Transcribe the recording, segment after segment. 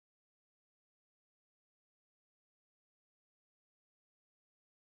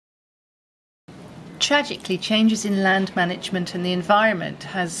Tragically, changes in land management and the environment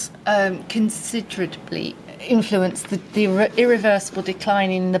has considerably influenced the irreversible decline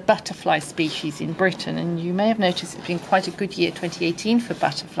in the butterfly species in Britain. And you may have noticed it's been quite a good year, 2018, for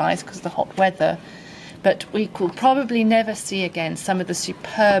butterflies because of the hot weather. But we will probably never see again some of the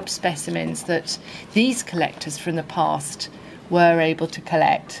superb specimens that these collectors from the past were able to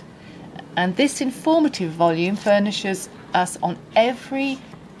collect. And this informative volume furnishes us on every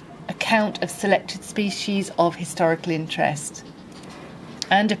account of selected species of historical interest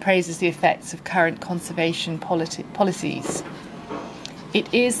and appraises the effects of current conservation policies.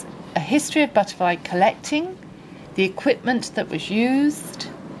 It is a history of butterfly collecting, the equipment that was used,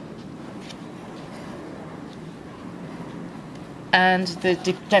 and the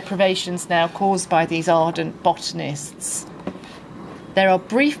deprivations now caused by these ardent botanists. There are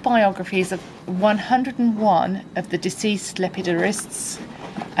brief biographies of 101 of the deceased lepidarists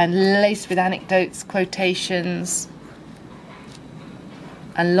and laced with anecdotes, quotations,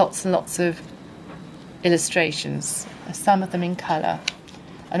 and lots of illustrations, some of them in colour.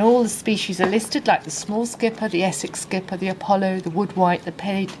 And all the species are listed, like the small skipper, the Essex skipper, the Apollo, the wood white, the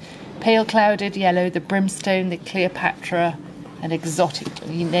pale clouded yellow, the brimstone, the Cleopatra, and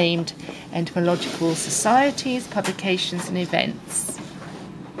exotically named entomological societies, publications and events.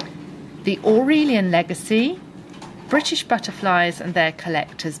 The Aurelian Legacy, British Butterflies and Their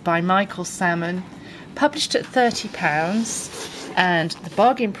Collectors by Michael Salmon, published at £30, and the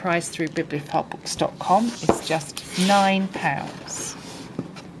bargain price through bibliophilebooks.com is just £9.